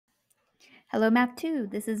Hello Math 2,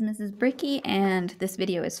 this is Mrs. Bricky and this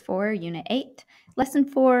video is for Unit 8, Lesson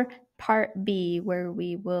 4, Part B, where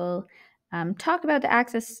we will talk about the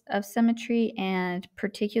axis of symmetry and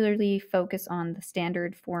particularly focus on the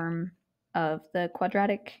standard form of the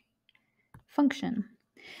quadratic function.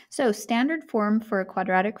 So standard form for a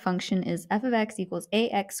quadratic function is f of x equals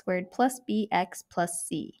ax squared plus bx plus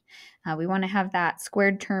c. We want to have that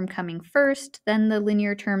squared term coming first, then the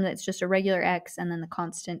linear term that's just a regular x, and then the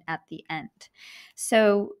constant at the end.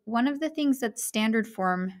 So one of the things that standard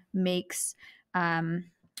form makes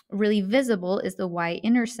really visible is the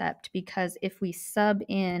y-intercept, because if we sub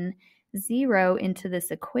in 0 into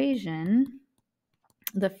this equation,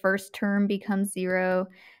 the first term becomes 0,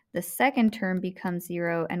 the second term becomes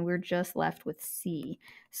 0, and we're just left with c.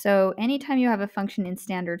 So anytime you have a function in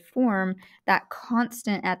standard form, that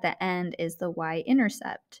constant at the end is the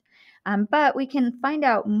y-intercept. But we can find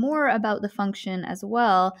out more about the function as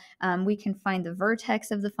well. We can find the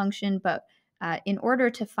vertex of the function, but in order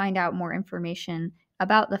to find out more information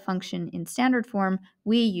about the function in standard form,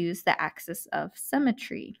 we use the axis of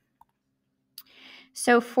symmetry.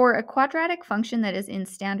 So for a quadratic function that is in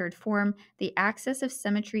standard form, the axis of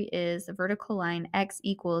symmetry is the vertical line x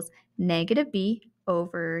equals negative b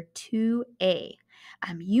over 2a.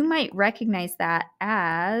 You might recognize that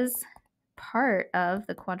as part of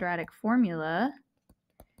the quadratic formula.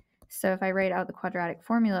 So if I write out the quadratic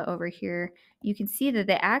formula over here, you can see that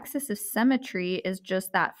the axis of symmetry is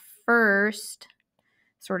just that first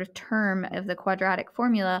sort of term of the quadratic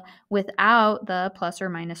formula without the plus or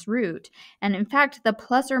minus root. And in fact, the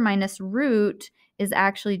plus or minus root is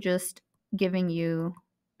actually just giving you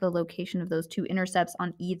the location of those two intercepts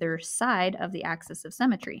on either side of the axis of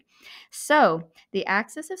symmetry. So the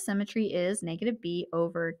axis of symmetry is negative b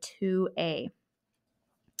over 2a.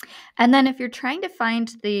 And then if you're trying to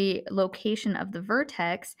find the location of the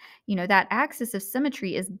vertex, that axis of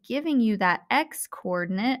symmetry is giving you that x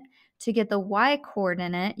coordinate. To get the y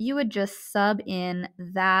coordinate, you would just sub in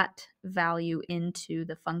that value into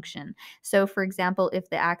the function. So for example, if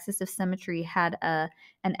the axis of symmetry had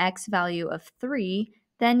an x value of 3,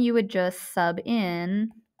 then you would just sub in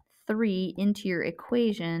 3 into your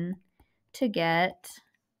equation to get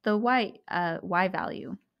the y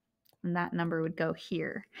value. And that number would go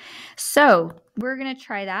here. So we're going to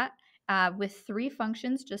try that with 3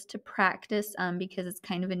 functions just to practice because it's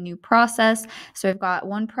kind of a new process. So I've got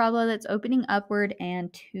one parabola that's opening upward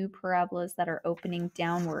and 2 parabolas that are opening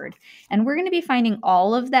downward. And we're going to be finding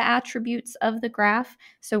all of the attributes of the graph.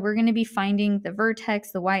 So we're going to be finding the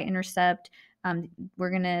vertex, the y-intercept.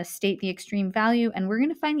 We're going to state the extreme value, and we're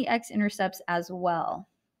going to find the x-intercepts as well.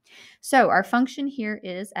 So our function here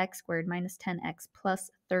is x squared minus 10x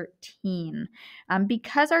plus 13.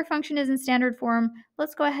 Because our function is in standard form,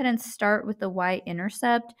 let's go ahead and start with the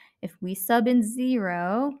y-intercept. If we sub in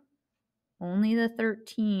 0, only the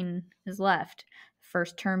 13 is left.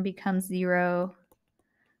 First term becomes 0,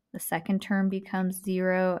 the second term becomes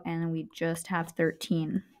 0, and we just have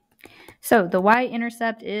 13. So the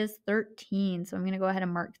y-intercept is 13. So I'm going to go ahead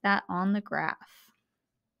and mark that on the graph.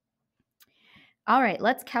 All right,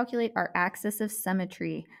 let's calculate our axis of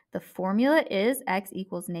symmetry. The formula is x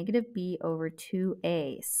equals negative b over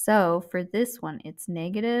 2a. So for this one, it's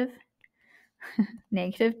negative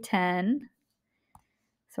 10.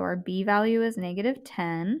 So our b value is negative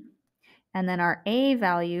 10. And then our a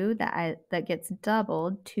value, that gets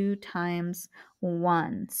doubled, 2 times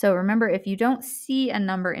 1. So remember, if you don't see a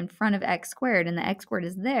number in front of x squared and the x squared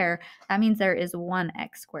is there, that means there is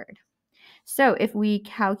 1x squared. So if we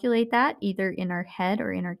calculate that either in our head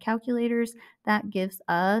or in our calculators, that gives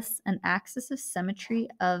us an axis of symmetry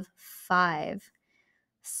of 5.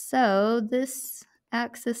 So this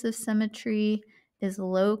axis of symmetry is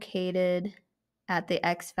located at the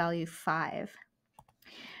x value 5.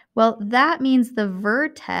 Well, that means the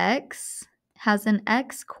vertex has an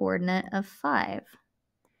x coordinate of 5.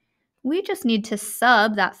 We just need to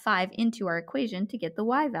sub that 5 into our equation to get the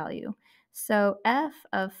y value. So f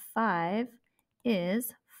of 5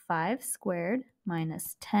 is 5 squared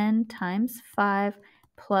minus 10 times 5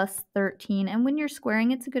 plus 13. And when you're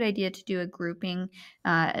squaring, it's a good idea to do a grouping.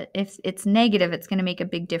 If it's negative, it's going to make a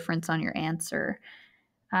big difference on your answer.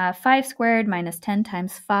 5 squared minus 10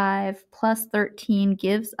 times 5 plus 13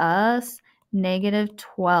 gives us negative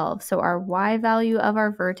 12. So our y value of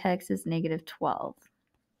our vertex is negative 12.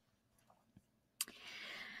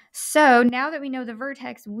 So now that we know the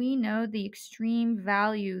vertex, we know the extreme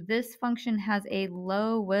value. This function has a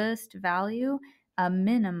lowest value, a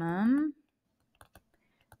minimum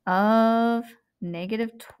of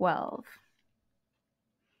negative 12.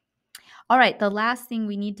 All right, the last thing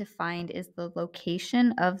we need to find is the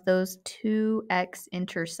location of those two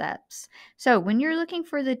x-intercepts. So when you're looking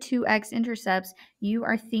for the two x-intercepts, you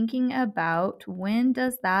are thinking about when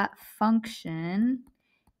does that function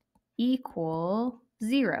equal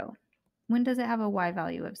 0? When does it have a y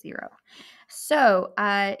value of 0? So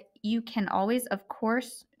you can always, of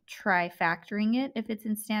course, try factoring it if it's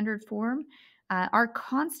in standard form. Our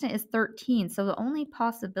constant is 13, so the only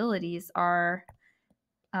possibilities are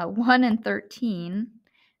 1 and 13.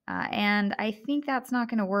 And I think that's not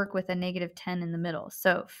going to work with a negative 10 in the middle.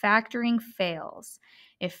 So factoring fails.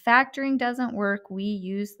 If factoring doesn't work, we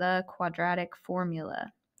use the quadratic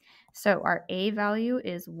formula. So our a value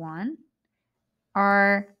is 1.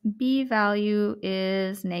 Our b value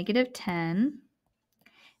is negative 10.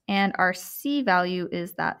 And our c value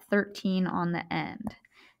is that 13 on the end.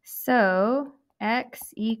 So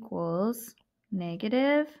x equals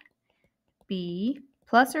negative b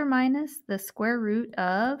plus or minus the square root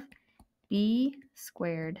of b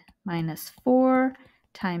squared minus 4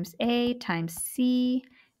 times a times c,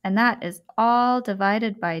 and that is all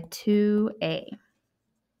divided by 2a.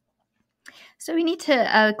 So we need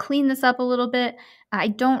to clean this up a little bit. I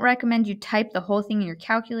don't recommend you type the whole thing in your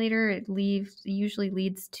calculator. It usually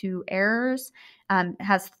leads to errors. It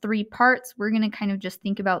has 3 parts. We're going to kind of just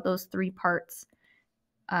think about those 3 parts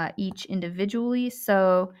each individually.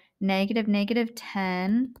 So negative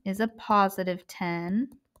 10 is a positive 10.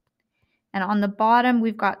 And on the bottom,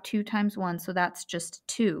 we've got 2 times 1, so that's just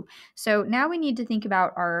 2. So now we need to think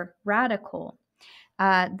about our radical.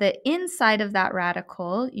 The inside of that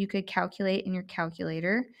radical, you could calculate in your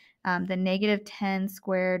calculator. The negative 10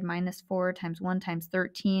 squared minus 4 times 1 times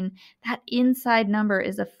 13, that inside number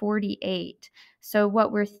is a 48. So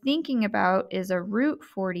what we're thinking about is a root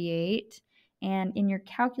 48. And in your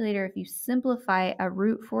calculator, if you simplify a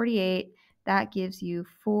root 48, that gives you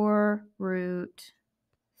 4 root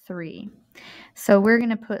 3. So we're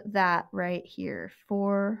going to put that right here,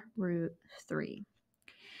 4 root 3.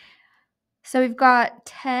 So we've got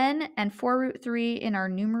 10 and 4 root 3 in our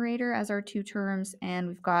numerator as our 2 terms, and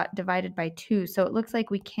we've got divided by 2. So it looks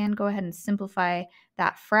like we can go ahead and simplify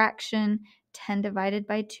that fraction. 10 divided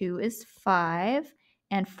by 2 is 5,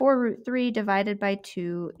 and 4 root 3 divided by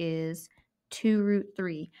 2 is 2 root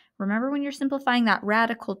 3. Remember when you're simplifying that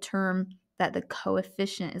radical term that the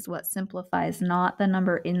coefficient is what simplifies, not the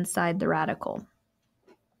number inside the radical.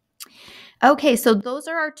 Okay, so those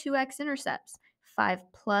are our two x-intercepts. 5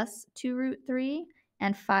 plus 2 root 3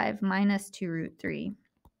 and 5 minus 2 root 3.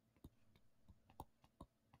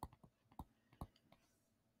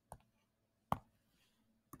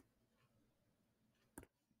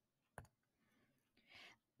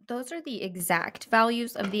 Those are the exact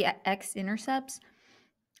values of the x-intercepts.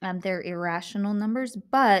 They're irrational numbers,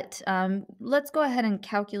 but let's go ahead and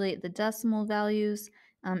calculate the decimal values.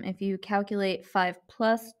 If you calculate 5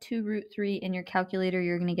 plus 2 root 3 in your calculator,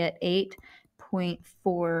 you're going to get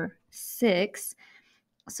 8.46.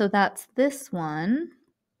 So that's this one.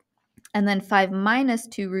 And then 5 minus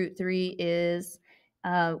 2 root 3 is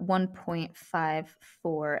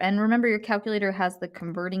 1.54. And remember, your calculator has the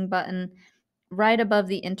converting button right above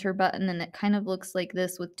the enter button, and it kind of looks like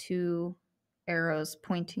this with 2 arrows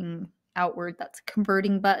pointing outward. That's a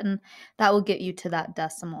converting button. That will get you to that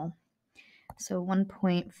decimal. So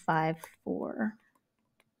 1.54.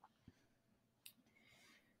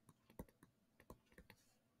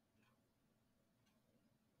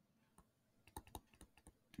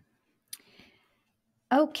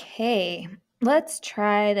 Okay, let's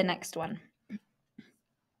try the next one.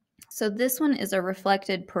 So this one is a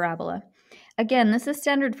reflected parabola. Again, this is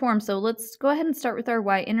standard form, so let's go ahead and start with our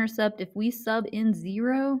y-intercept. If we sub in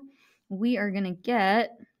 0, we are going to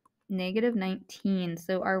get negative 19.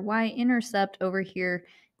 So our y-intercept over here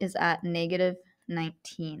is at negative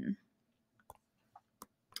 19.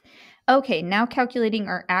 Okay, now calculating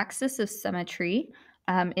our axis of symmetry.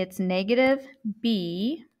 It's negative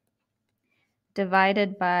b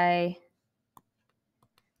divided by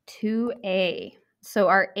 2a. So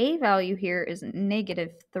our a value here is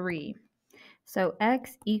negative 3. So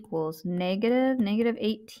x equals negative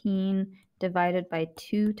 18 divided by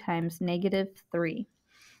 2 times negative 3.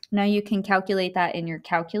 Now you can calculate that in your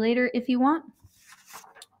calculator if you want,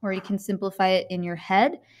 or you can simplify it in your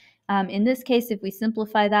head. In this case, if we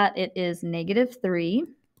simplify that, it is negative 3.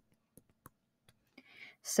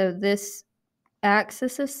 So this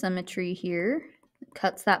axis of symmetry here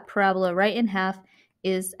cuts that parabola right in half,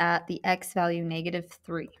 is at the x value negative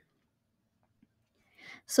 3.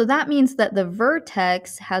 So that means that the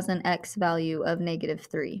vertex has an x value of negative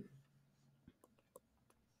 3.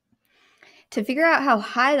 To figure out how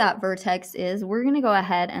high that vertex is, we're going to go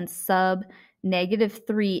ahead and sub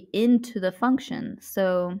 -3 into the function.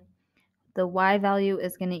 So the y value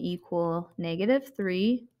is going to equal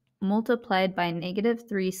 -3 multiplied by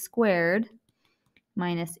 -3 squared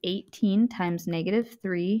minus 18 times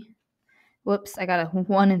 -3. Whoops, I got a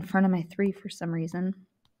 1 in front of my 3 for some reason.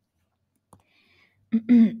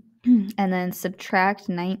 And then subtract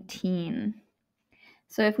 19.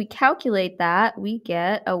 So if we calculate that, we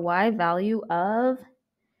get a y value of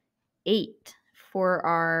 8 for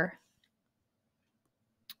our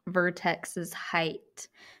vertex's height.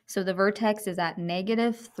 So the vertex is at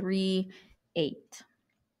 -3, 8.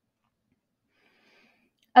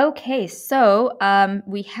 Okay, so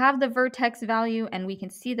we have the vertex value and we can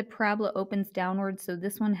see the parabola opens downward. So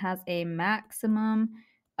this one has a maximum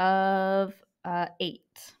of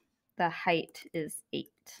 8. The height is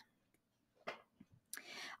 8.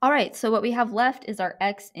 All right, so what we have left is our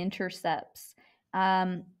x-intercepts.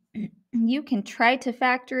 You can try to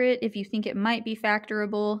factor it if you think it might be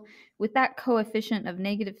factorable. With that coefficient of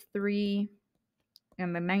 -3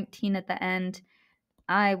 and the 19 at the end,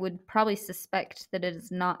 I would probably suspect that it is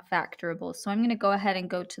not factorable. So I'm going to go ahead and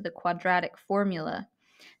go to the quadratic formula.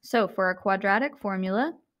 So for our quadratic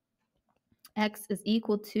formula, x is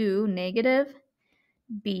equal to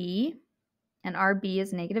 -b, and our b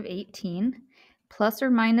is -18, plus or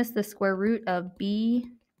minus the square root of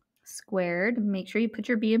b squared. Make sure you put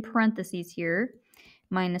your b in parentheses here,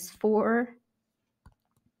 minus 4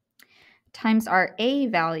 times our a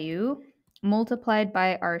value multiplied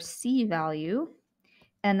by our c value,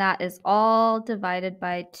 and that is all divided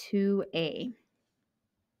by 2a.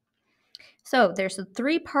 So there's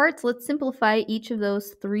 3 parts. Let's simplify each of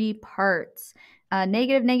those 3 parts.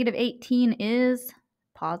 -18 is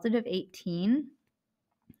 +18.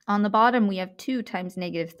 On the bottom, we have 2 times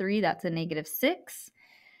 -3. That's a -6.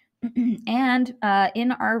 And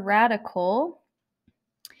in our radical,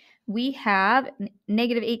 we have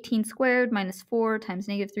 -18 squared minus 4 times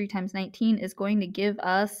 -3 times 19 is going to give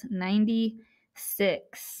us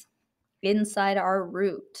 96 inside our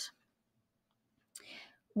root.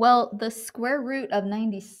 Well, the square root of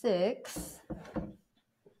 96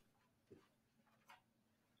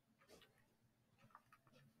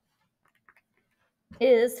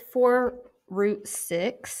 is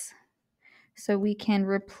 4√6. So we can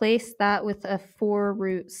replace that with a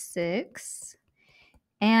 4√6.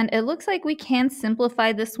 And it looks like we can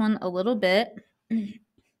simplify this one a little bit.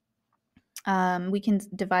 We can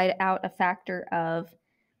divide out a factor of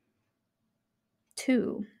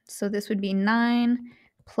 2. So this would be 9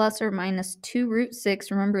 plus or minus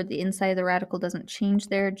 2√6. Remember, the inside of the radical doesn't change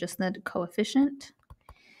there, just the coefficient.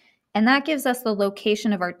 And that gives us the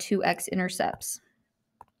location of our 2 x-intercepts.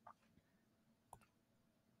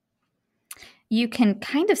 You can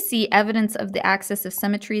kind of see evidence of the axis of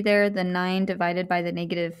symmetry there. The 9 divided by the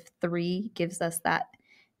 -3 gives us that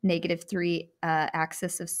 -3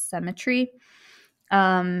 axis of symmetry.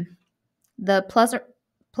 The plus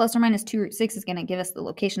or minus 2√6 is going to give us the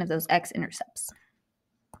location of those x-intercepts.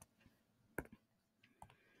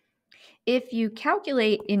 If you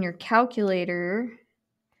calculate in your calculator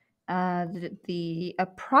the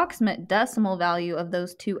approximate decimal value of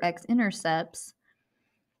those 2 x-intercepts,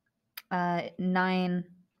 9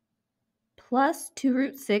 plus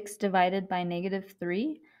 2√6 divided by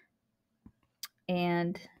 -3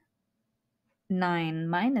 and 9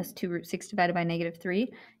 minus 2√6 divided by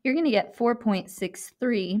 -3, you're going to get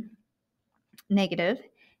 4.63 negative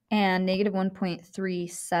and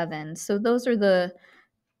 -1.37. So those are the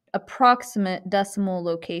approximate decimal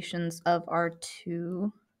locations of our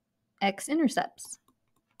 2 x-intercepts.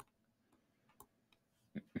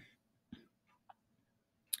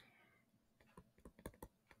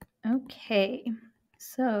 Okay,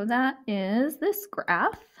 so that is this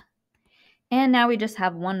graph. And now we just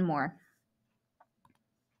have one more.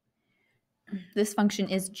 This function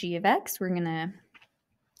is g of x. We're going to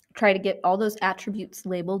try to get all those attributes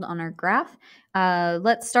labeled on our graph.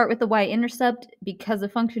 Let's start with the y-intercept. Because the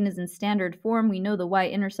function is in standard form, we know the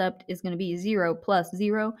y-intercept is going to be 0 plus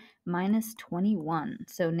 0 minus 21.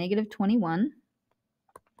 So -21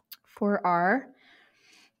 for our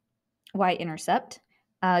y-intercept.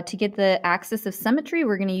 To get the axis of symmetry,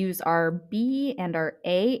 we're going to use our b and our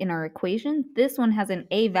a in our equation. This one has an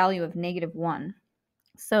a value of -1.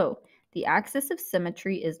 So the axis of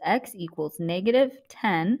symmetry is x equals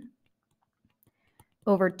 -10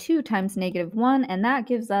 over 2 times -1, and that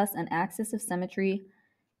gives us an axis of symmetry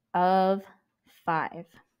of 5.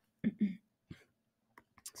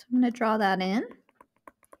 So I'm going to draw that in.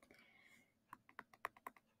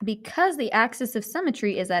 because the axis of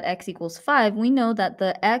symmetry is at x equals 5, we know that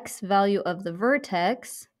the x value of the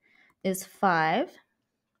vertex is 5.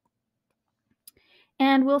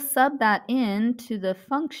 And we'll sub that into the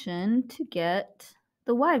function to get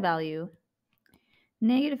the y value.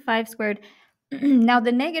 Negative 5 squared. Now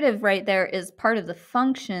the negative right there is part of the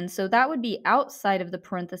function, so that would be outside of the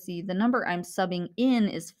parentheses. The number I'm subbing in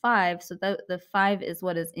is 5, so the 5 is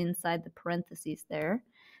what is inside the parentheses there,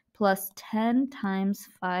 plus 10 times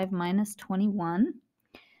 5 minus 21.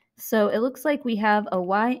 So it looks like we have a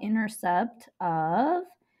y-intercept of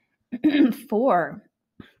 4.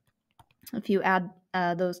 If you add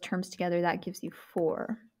those terms together, that gives you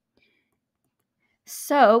 4.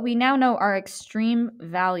 So we now know our extreme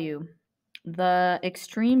value. The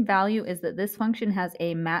extreme value is that this function has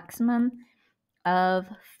a maximum of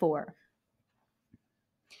 4.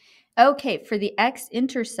 Okay, for the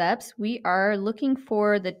x-intercepts, we are looking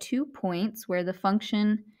for the 2 points where the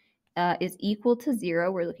function is equal to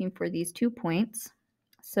 0. We're looking for these 2 points.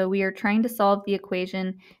 So we are trying to solve the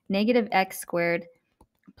equation negative x squared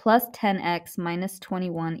plus 10x minus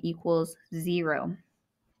 21 equals 0.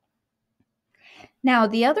 Now,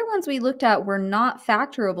 the other ones we looked at were not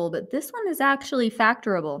factorable, but this one is actually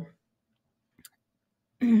factorable.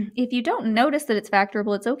 If you don't notice that it's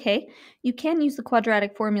factorable, it's okay. You can use the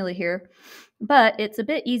quadratic formula here, but it's a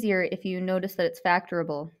bit easier if you notice that it's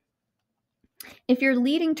factorable. If your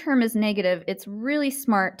leading term is negative, it's really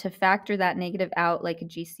smart to factor that negative out like a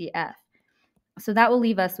GCF. So that will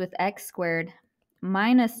leave us with x squared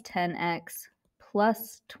minus 10x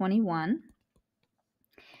plus 21.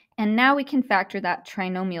 And now we can factor that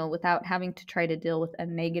trinomial without having to try to deal with a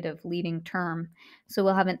negative leading term. So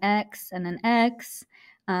we'll have an x and an x.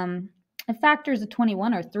 Factors of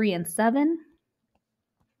 21 are 3 and 7.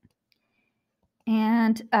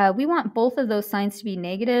 And we want both of those signs to be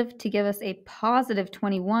negative to give us a positive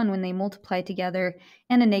 21 when they multiply together,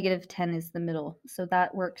 and a negative 10 is the middle. So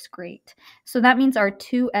that works great. So that means our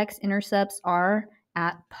two x-intercepts are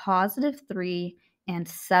at positive 3 and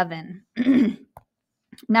 7.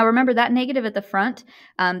 Now remember that negative at the front,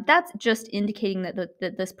 that's just indicating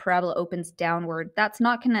that this parabola opens downward. That's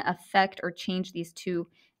not going to affect or change these two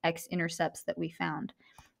x-intercepts that we found.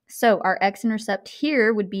 So our x-intercept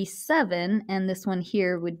here would be 7, and this one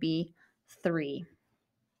here would be 3.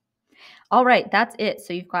 All right, that's it.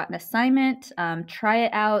 So you've got an assignment. Try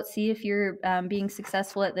it out. See if you're being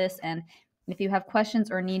successful at this. And if you have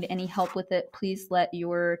questions or need any help with it, please let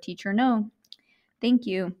your teacher know. Thank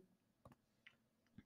you.